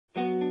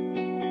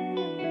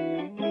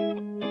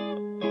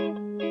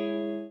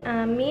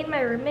Me and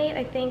my roommate,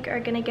 I think, are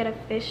gonna get a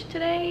fish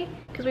today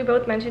because we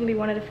both mentioned we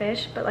wanted a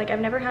fish, but like I've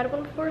never had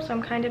one before, so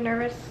I'm kind of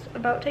nervous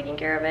about taking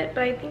care of it,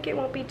 but I think it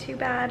won't be too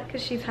bad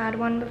because she's had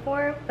one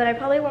before. But I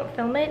probably won't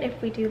film it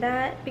if we do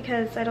that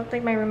because I don't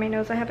think my roommate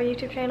knows I have a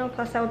YouTube channel,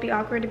 plus that would be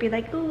awkward to be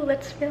like, ooh,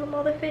 let's film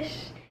all the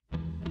fish.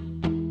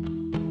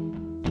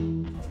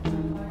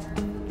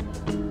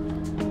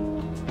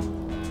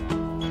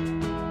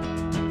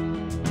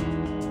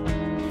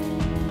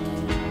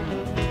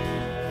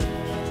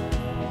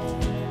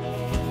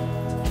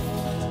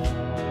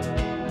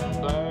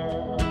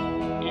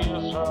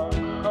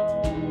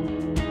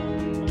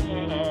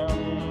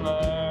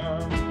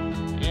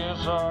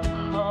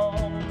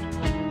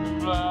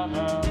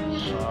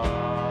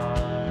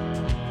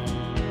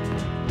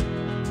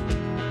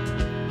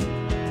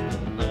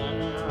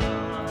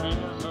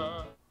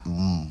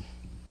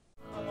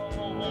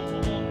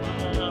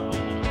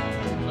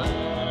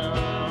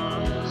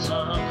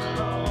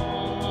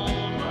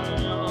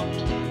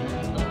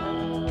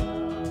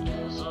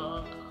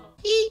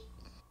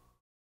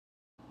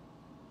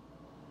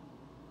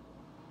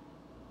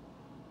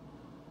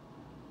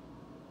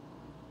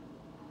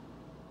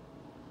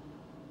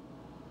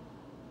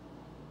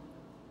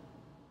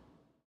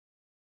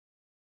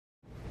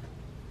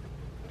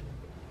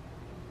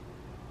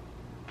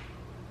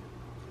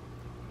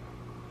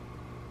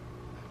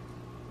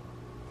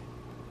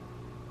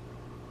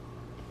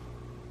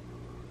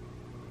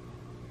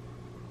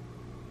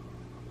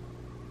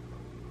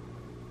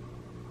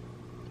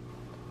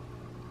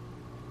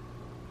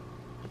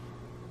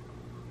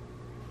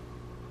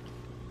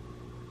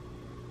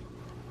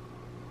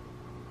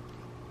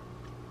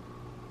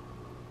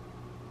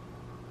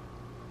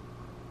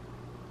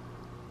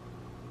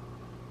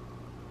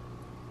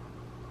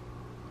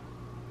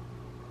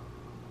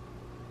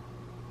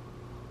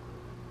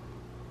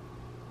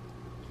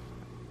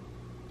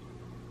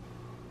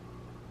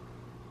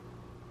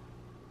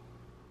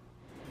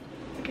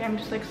 I'm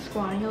just like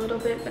squatting a little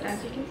bit, but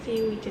as you can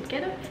see, we did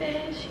get a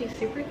fish. He's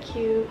super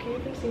cute. Can you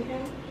even see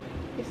him?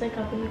 He's like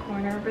up in the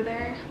corner over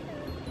there.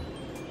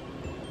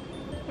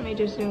 Let me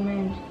just zoom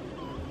in.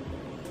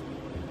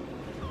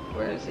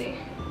 Where is he?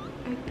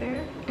 Right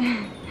there.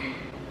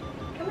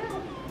 Come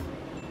out.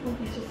 Oh,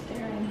 he's just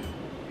staring.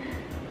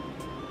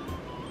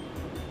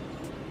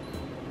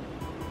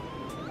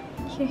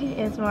 Here he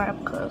is more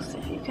up close,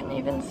 if you can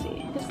even see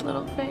his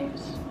little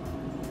face.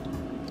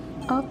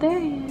 Oh, there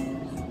he is.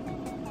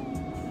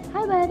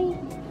 Hi, buddy.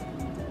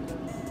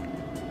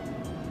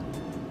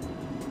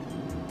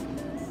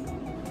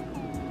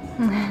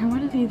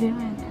 What is he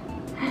doing?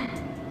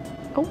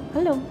 Oh,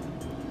 hello.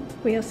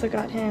 We also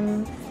got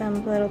him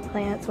some little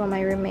plants, well,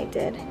 my roommate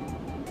did.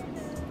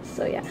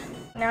 So yeah.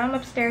 Now I'm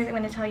upstairs. I'm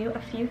going to tell you a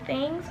few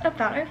things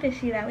about our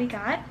fishy that we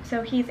got.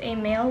 So he's a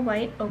male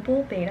white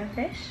opal betta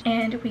fish,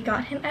 and we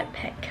got him at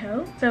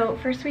Petco. So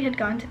first we had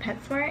gone to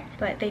PetSmart,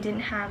 but they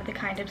didn't have the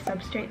kind of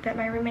substrate that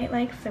my roommate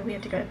likes, so we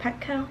had to go to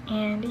Petco,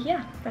 and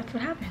yeah, that's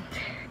what happened.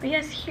 But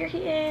yes, here he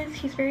is.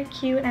 He's very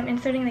cute. I'm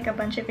inserting like a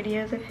bunch of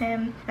videos of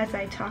him as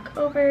I talk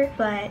over,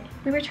 but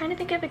we were trying to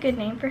think of a good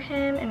name for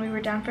him, and we were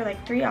down for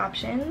like 3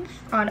 options.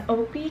 On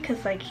Opie,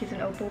 because like he's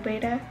an opal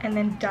betta, and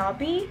then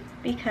Dobby,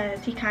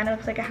 because he kind of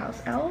looks like a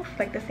house elf,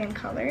 like the same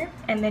color,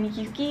 and then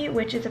Yuki,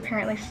 which is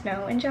apparently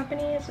snow in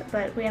Japanese,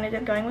 but we ended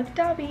up going with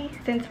Dobby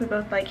since we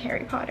both like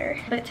Harry Potter.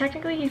 But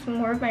technically he's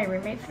more of my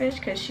roommate's fish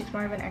because she's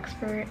more of an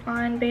expert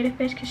on betta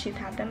fish because she's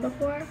had them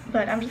before,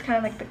 but I'm just kind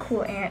of like the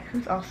cool aunt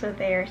who's also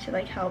there to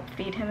like help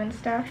feed him and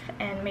stuff,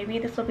 and maybe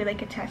this will be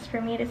like a test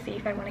for me to see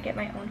if I want to get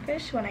my own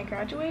fish when I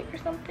graduate or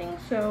something,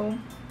 so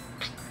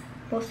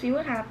we'll see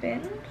what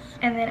happens.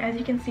 And then as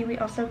you can see, we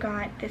also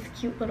got this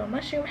cute little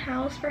mushroom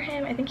house for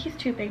him. I think he's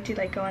too big to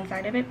like go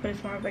inside of it, but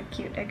it's more of a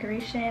cute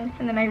decoration.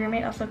 And then my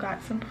roommate also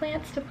got some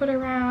plants to put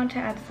around to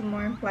add some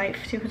more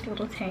life to his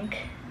little tank.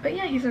 But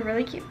yeah, he's a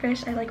really cute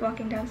fish. I like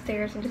walking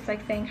downstairs and just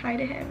like saying hi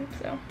to him.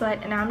 So,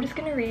 but now I'm just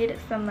gonna read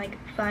some like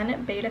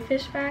fun betta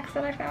fish facts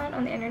that I found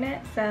on the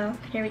internet. So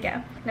here we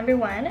go. Number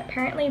 1,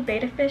 apparently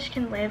betta fish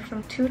can live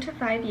from 2 to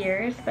 5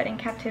 years, but in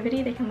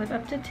captivity they can live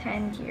up to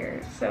 10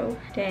 years. So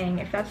dang,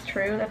 if that's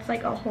true, that's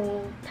like a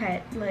whole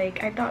pet.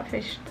 Like I thought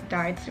fish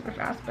died super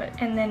fast, but.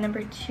 And then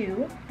number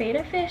 2,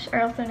 betta fish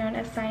are also known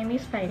as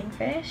Siamese fighting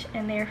fish,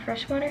 and they are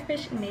freshwater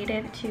fish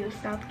native to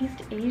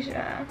Southeast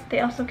Asia.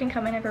 They also can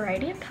come in a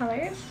variety of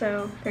colors.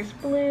 So there's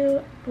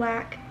blue,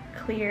 black,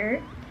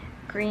 clear,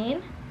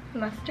 green,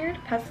 mustard,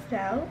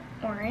 pastel,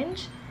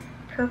 orange,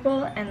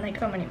 purple, and like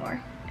so many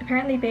more.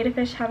 Apparently betta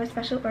fish have a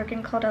special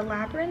organ called a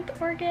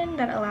labyrinth organ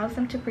that allows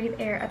them to breathe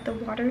air at the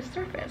water's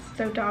surface.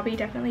 So Dobby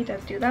definitely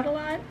does do that a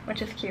lot,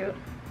 which is cute.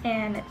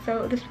 And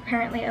so this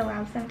apparently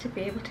allows them to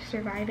be able to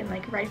survive in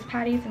like rice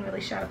paddies and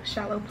really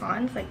shallow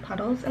ponds, like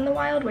puddles in the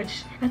wild,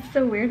 which that's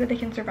so weird that they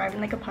can survive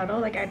in like a puddle.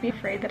 Like I'd be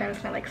afraid that I was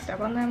gonna like step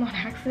on them on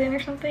accident or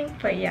something.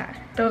 But yeah,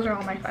 those are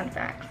all my fun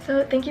facts.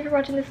 So thank you for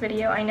watching this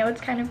video. I know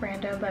it's kind of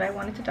random, but I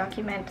wanted to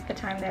document the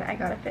time that I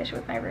got a fish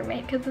with my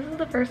roommate, because this is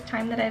the first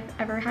time that I've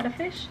ever had a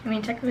fish. I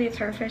mean, technically it's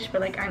her fish,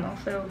 but like I'm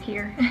also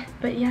here.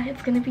 But yeah,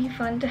 it's gonna be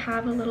fun to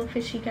have a little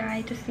fishy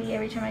guy to see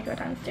every time I go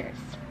downstairs.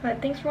 But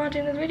thanks for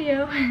watching this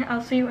video.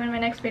 I'll see you in my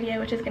next video,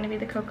 which is gonna be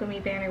the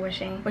Kokomi banner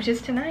wishing, which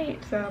is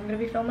tonight. So I'm gonna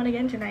be filming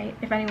again tonight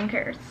if anyone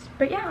cares.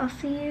 But yeah, I'll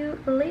see you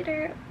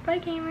later. Bye,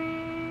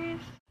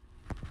 gamers.